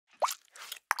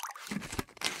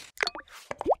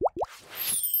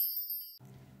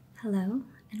Hello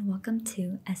and welcome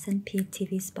to SNP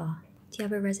TV Spa. Do you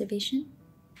have a reservation?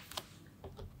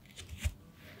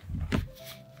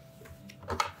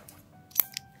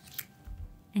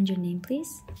 And your name,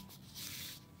 please?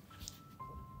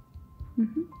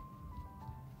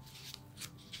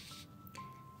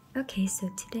 Okay, so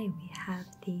today we have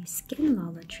the SKIN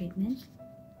LALA treatment,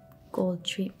 Gold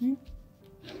treatment,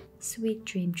 Sweet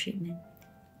Dream treatment.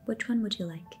 Which one would you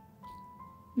like?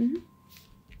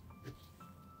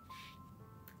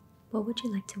 What would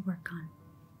you like to work on?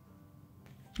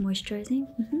 Moisturizing?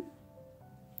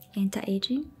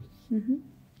 Anti-aging?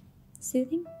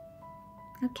 Soothing?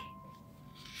 Okay.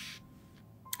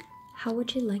 How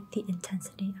would you like the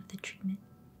intensity of the treatment?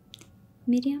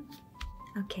 Medium?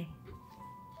 Okay.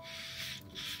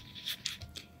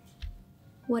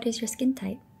 What is your skin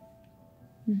type?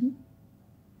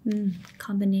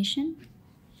 Combination?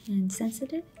 And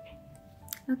sensitive?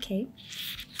 Okay.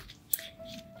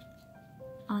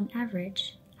 On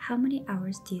average, how many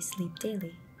hours do you sleep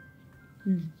daily?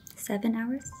 7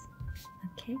 hours?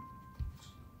 Okay.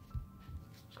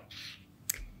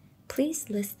 Please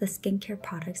list the skincare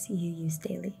products you use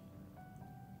daily.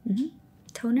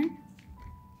 Toner?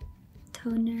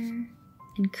 Toner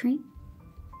and cream?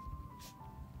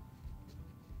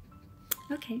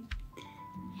 Okay.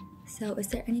 So is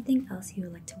there anything else you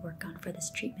would like to work on for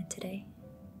this treatment today?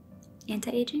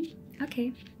 Anti-aging?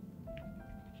 Okay.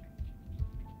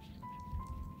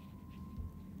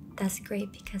 That's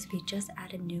great because we just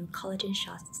added new collagen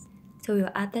shots. So we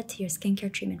will add that to your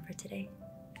skincare treatment for today.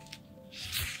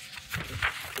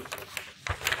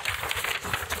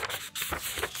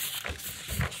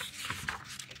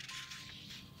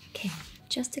 Okay,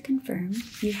 just to confirm,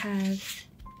 you have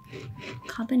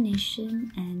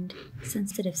combination and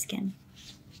sensitive skin,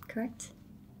 correct?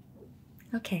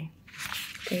 Okay,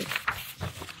 great.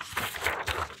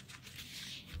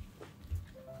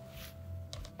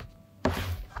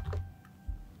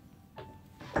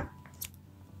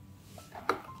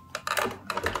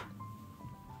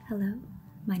 Hello,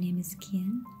 my name is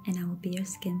Kian and I will be your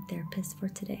skin therapist for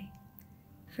today.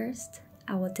 First,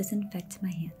 I will disinfect my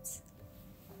hands.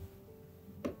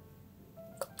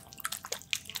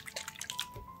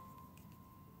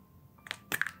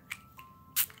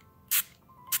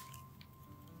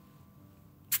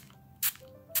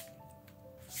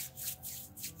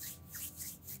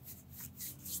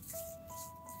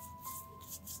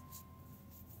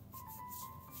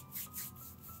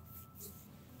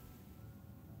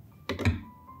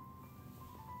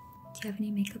 Do you have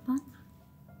any makeup on?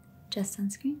 Just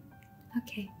sunscreen?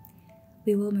 Okay.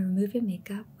 We will remove your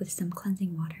makeup with some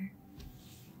cleansing water.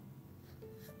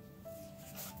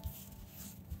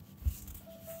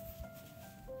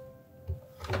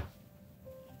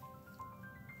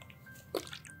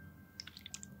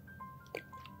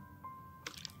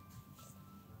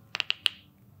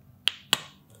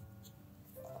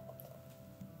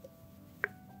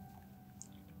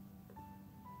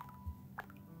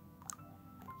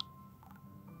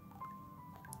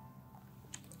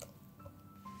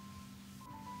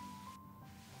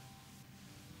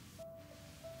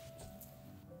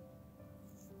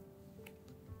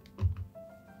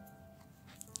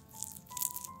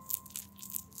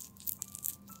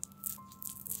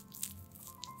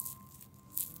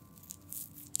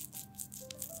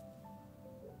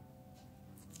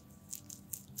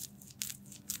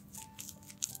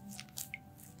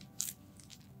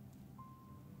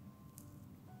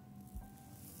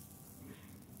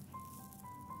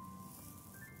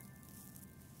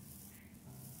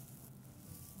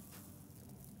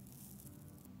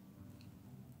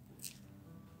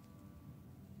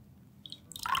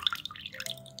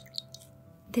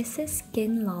 This is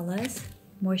SKIN LALA's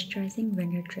Moisturizing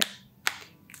Ringer Drip.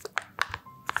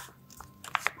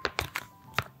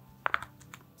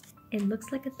 It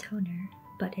looks like a toner,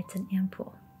 but it's an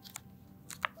ampoule.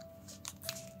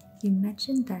 You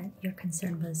mentioned that your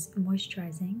concern was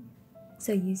moisturizing,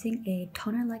 so using a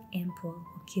toner-like ampoule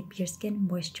will keep your skin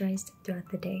moisturized throughout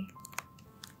the day.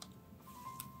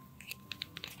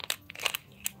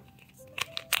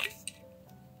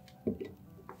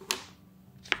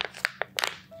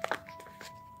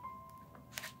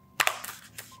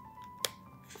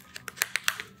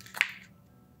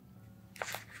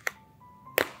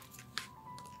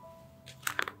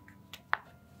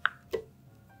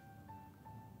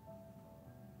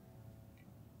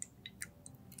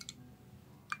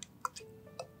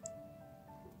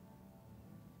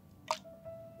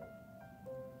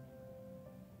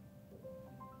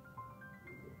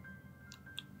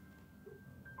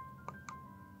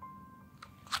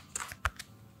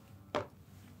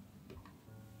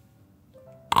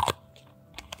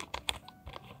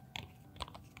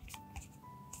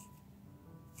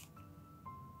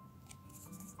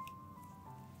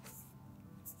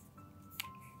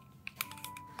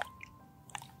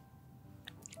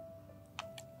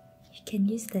 can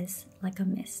use this like a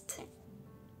mist.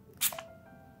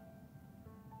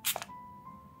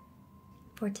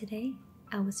 For today,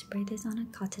 I will spray this on a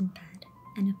cotton pad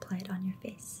and apply it on your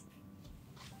face.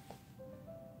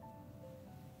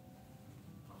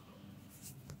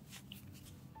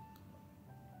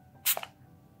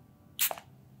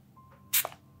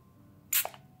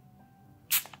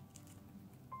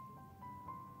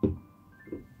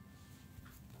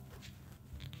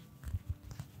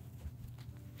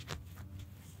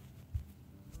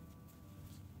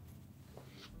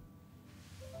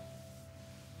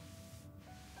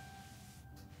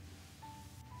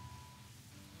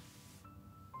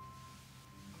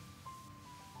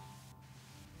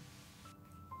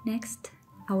 Next,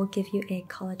 I will give you a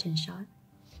collagen shot.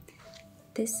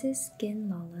 This is SKIN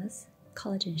LALA's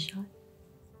collagen shot.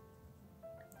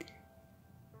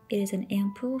 It is an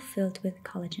ampoule filled with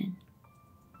collagen.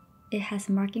 It has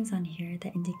markings on here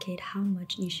that indicate how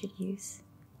much you should use.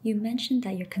 You mentioned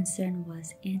that your concern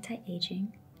was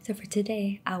anti-aging, so for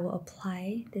today, I will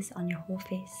apply this on your whole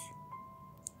face.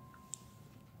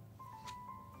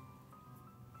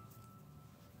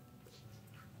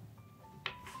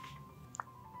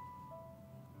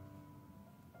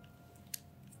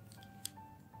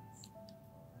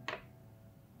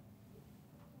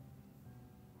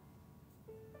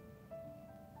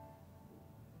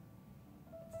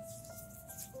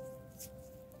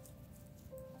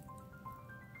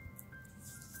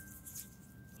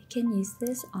 You can use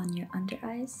this on your under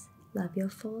eyes, labial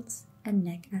folds, and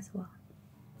neck as well.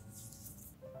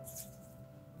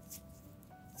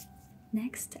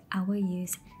 Next, I will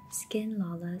use SKIN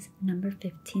LALA's No.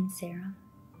 15 serum.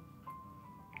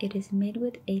 It is made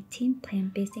with 18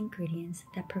 plant-based ingredients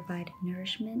that provide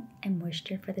nourishment and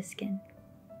moisture for the skin.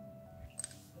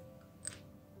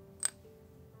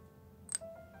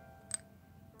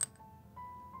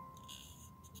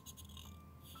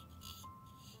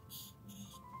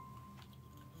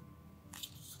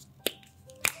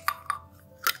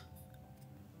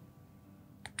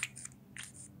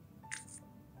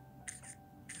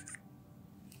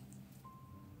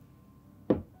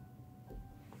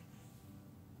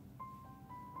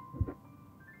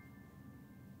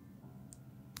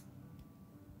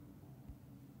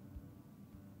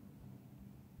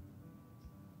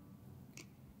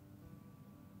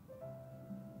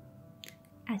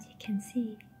 As you can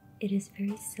see, it is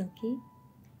very silky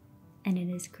and it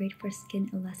is great for skin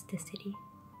elasticity.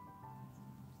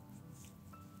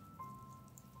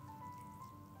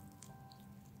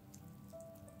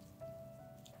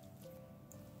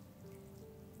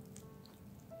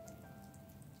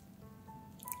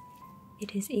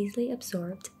 It is easily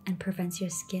absorbed and prevents your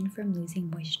skin from losing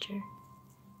moisture.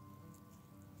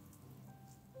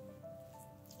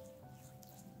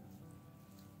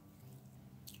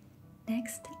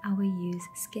 Next, I will use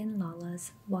SKIN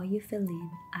LALA's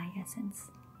Volufiline Eye Essence.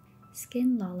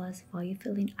 SKIN LALA's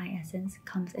Volufiline Eye Essence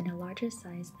comes in a larger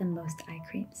size than most eye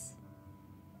creams.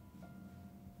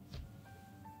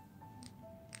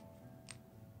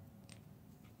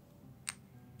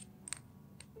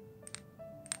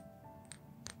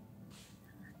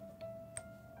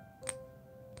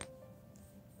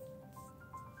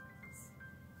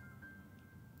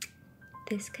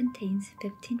 This contains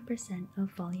 15%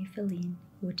 of Volufiline,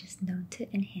 which is known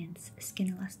to enhance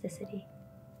skin elasticity.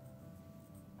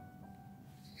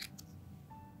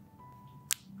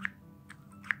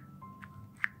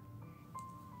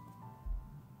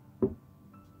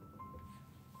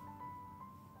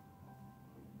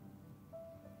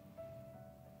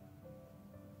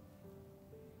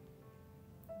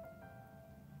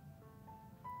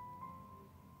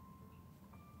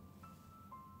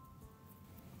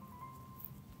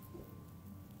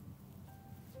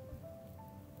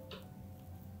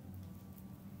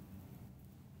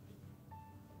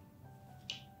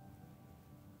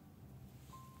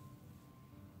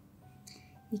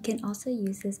 You can also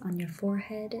use this on your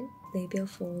forehead, labial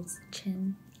folds,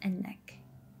 chin, and neck.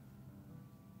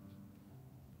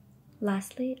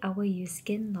 Lastly, I will use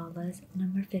SKIN LALA's No.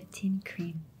 15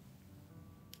 cream.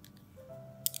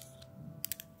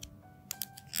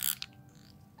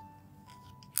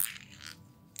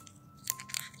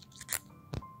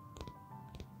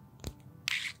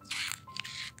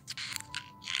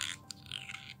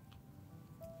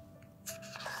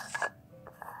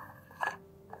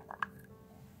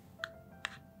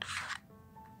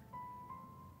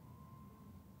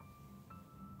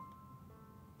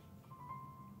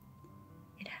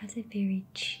 It has a very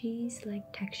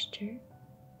cheese-like texture.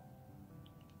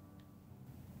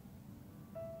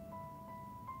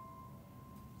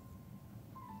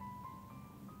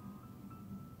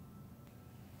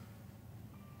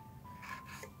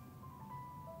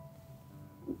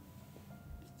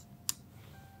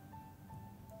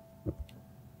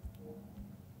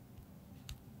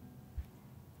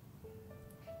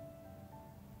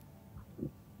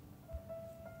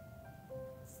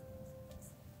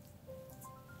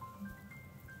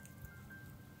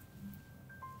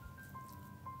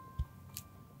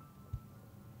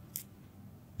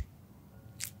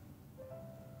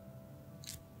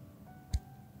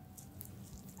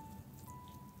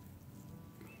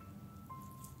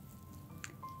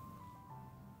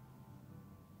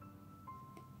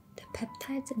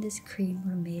 peptides in this cream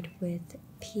were made with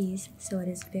peas, so it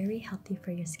is very healthy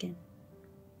for your skin.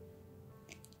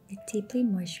 It deeply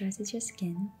moisturizes your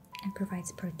skin and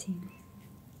provides protein.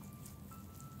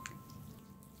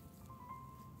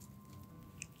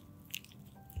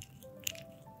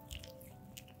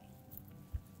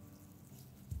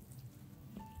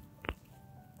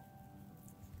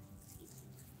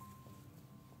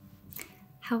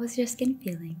 How is your skin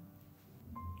feeling?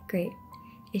 Great.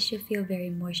 It should feel very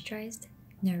moisturized,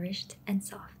 nourished, and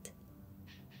soft.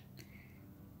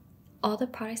 All the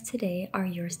products today are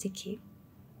yours to keep.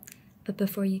 But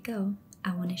before you go,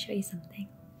 I want to show you something.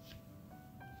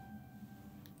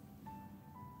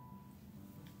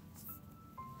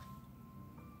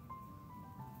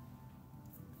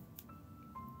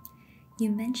 You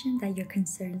mentioned that your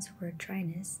concerns were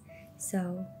dryness,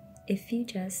 so if you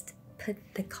just put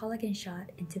the collagen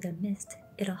shot into the mist,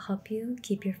 it'll help you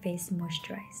keep your face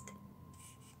moisturized.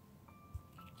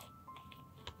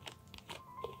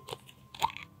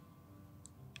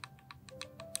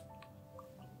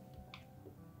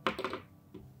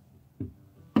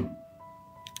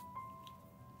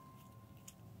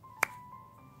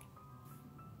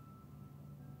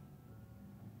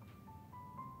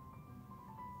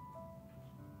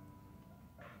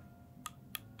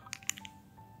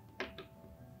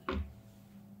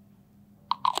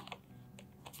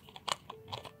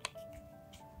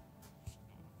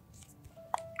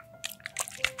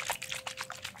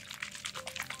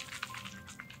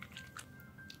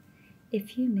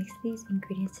 If you mix these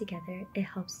ingredients together, it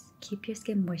helps keep your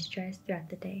skin moisturized throughout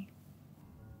the day.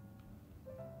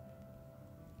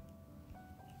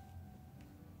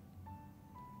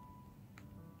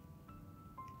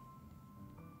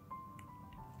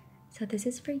 So this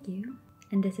is for you,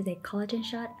 and this is a collagen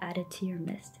shot added to your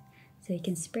mist. So you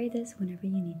can spray this whenever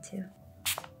you need to.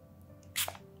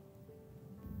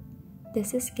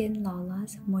 This is SKIN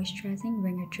LALA's Moisturizing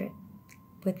Ringer Drip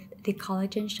with the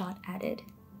collagen shot added.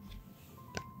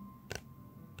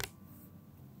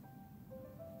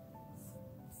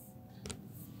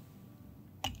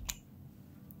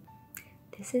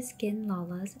 This is SKIN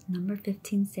LALA's No.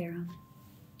 15 Serum.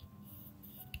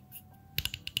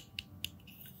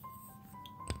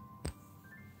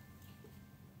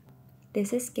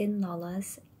 This is SKIN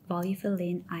LALA's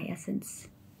Volufiline Eye Essence.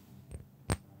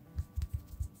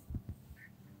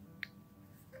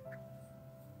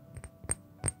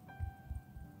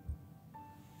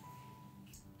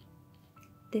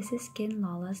 This is SKIN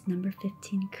LALA's No.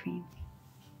 15 Cream.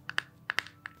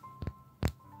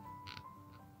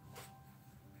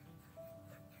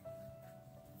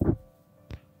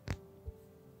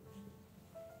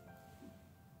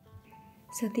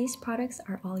 So these products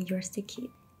are all yours to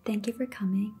keep. Thank you for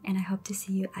coming, and I hope to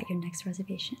see you at your next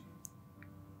reservation.